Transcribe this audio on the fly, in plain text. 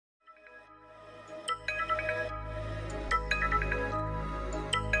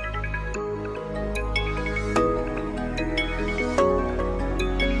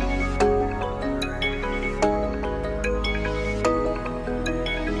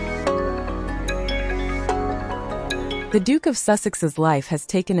The Duke of Sussex's life has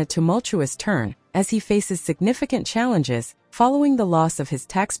taken a tumultuous turn as he faces significant challenges following the loss of his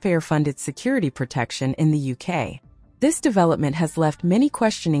taxpayer-funded security protection in the UK. This development has left many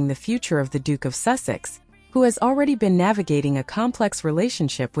questioning the future of the Duke of Sussex, who has already been navigating a complex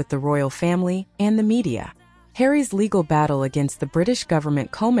relationship with the royal family and the media. Harry's legal battle against the British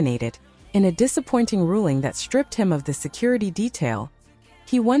government culminated in a disappointing ruling that stripped him of the security detail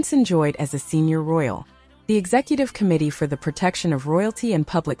he once enjoyed as a senior royal. The Executive Committee for the Protection of Royalty and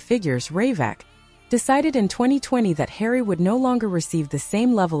Public Figures, RAVEC, decided in 2020 that Harry would no longer receive the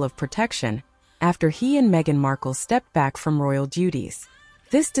same level of protection after he and Meghan Markle stepped back from royal duties.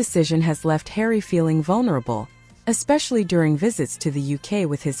 This decision has left Harry feeling vulnerable, especially during visits to the UK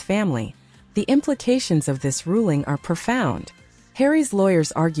with his family. The implications of this ruling are profound. Harry's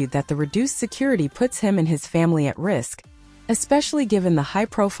lawyers argued that the reduced security puts him and his family at risk, especially given the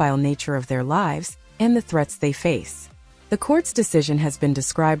high-profile nature of their lives and the threats they face. The court's decision has been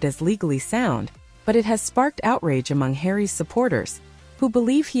described as legally sound, but it has sparked outrage among Harry's supporters, who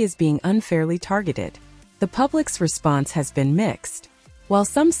believe he is being unfairly targeted. The public's response has been mixed. While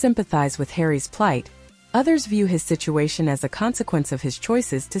some sympathize with Harry's plight, others view his situation as a consequence of his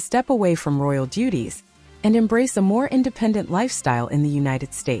choices to step away from royal duties and embrace a more independent lifestyle in the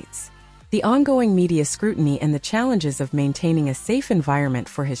United States. The ongoing media scrutiny and the challenges of maintaining a safe environment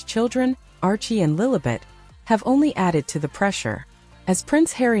for his children, Archie and Lilibet, have only added to the pressure. As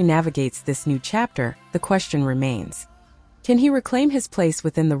Prince Harry navigates this new chapter, the question remains: can he reclaim his place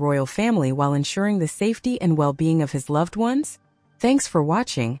within the royal family while ensuring the safety and well-being of his loved ones? Thanks for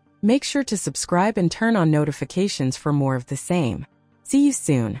watching. Make sure to subscribe and turn on notifications for more of the same. See you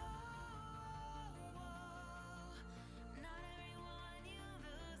soon.